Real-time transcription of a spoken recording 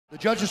The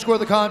judges score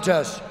the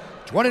contest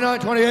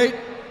 29-28,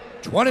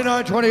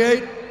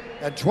 29-28,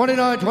 and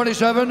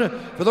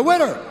 29-27 for the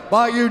winner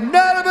by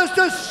unanimous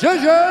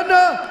decision,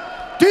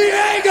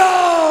 Diego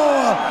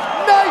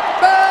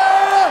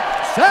Nightmare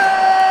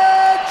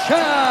Sanchez.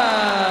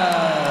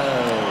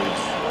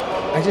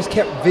 I just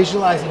kept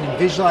visualizing and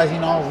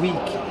visualizing all week.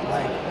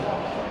 Like,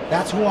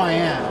 that's who I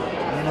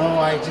am. You know,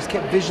 I just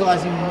kept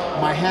visualizing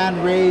my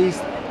hand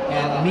raised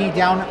and me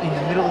down in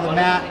the middle of the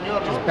mat,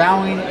 just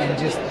bowing and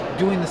just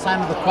doing the sign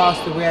of the cross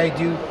the way I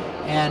do.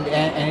 And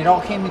it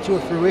all came into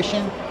a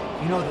fruition.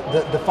 You know,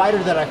 the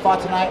fighter that I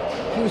fought tonight,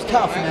 he was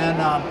tough,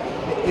 man.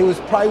 It was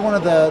probably one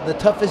of the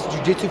toughest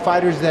jiu-jitsu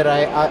fighters that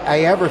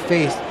I ever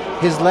faced.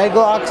 His leg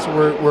locks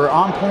were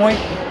on point,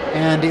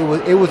 and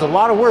it was a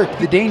lot of work.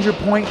 The danger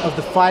point of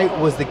the fight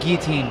was the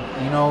guillotine.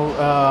 You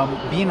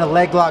know, being a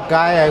leg lock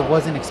guy, I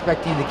wasn't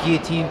expecting the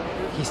guillotine.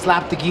 He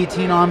slapped the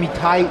guillotine on me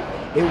tight.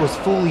 It was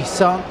fully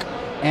sunk,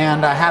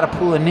 and I had to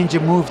pull a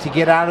ninja move to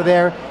get out of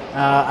there.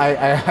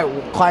 I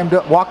climbed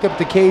up, walked up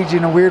the cage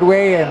in a weird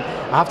way, and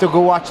I have to go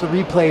watch the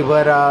replay.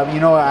 But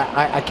you know,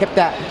 I kept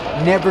that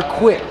never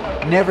quit,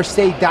 never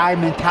say die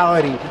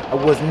mentality. I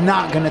was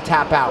not gonna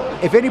tap out.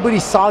 If anybody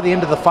saw the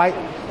end of the fight,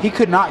 he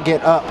could not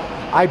get up.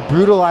 I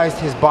brutalized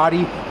his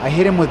body. I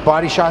hit him with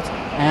body shots,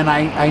 and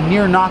I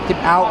near knocked him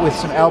out with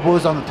some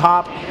elbows on the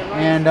top,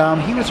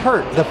 and he was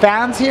hurt. The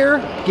fans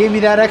here gave me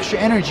that extra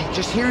energy.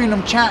 Just hearing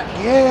them chant,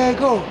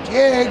 Diego,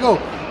 Diego.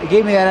 It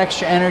gave me that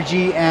extra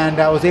energy, and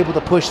I was able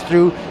to push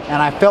through,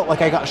 and I felt like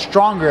I got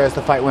stronger as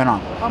the fight went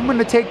on. I'm going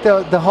to take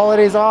the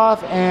holidays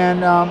off,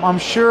 and I'm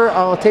sure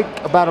I'll take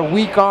about a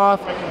week off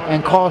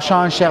and call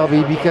Sean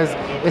Shelby, because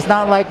it's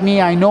not like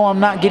me. I know I'm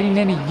not getting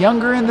any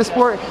younger in the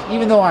sport.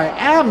 Even though I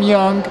am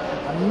young,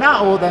 I'm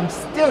not old, I'm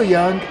still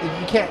young.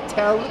 If you can't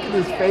tell, look at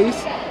his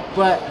face.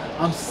 But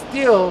I'm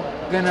still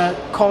gonna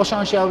call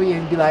Sean Shelby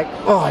and be like,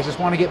 oh, I just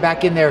want to get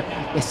back in there.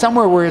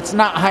 Somewhere where it's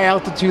not high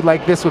altitude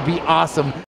like this would be awesome.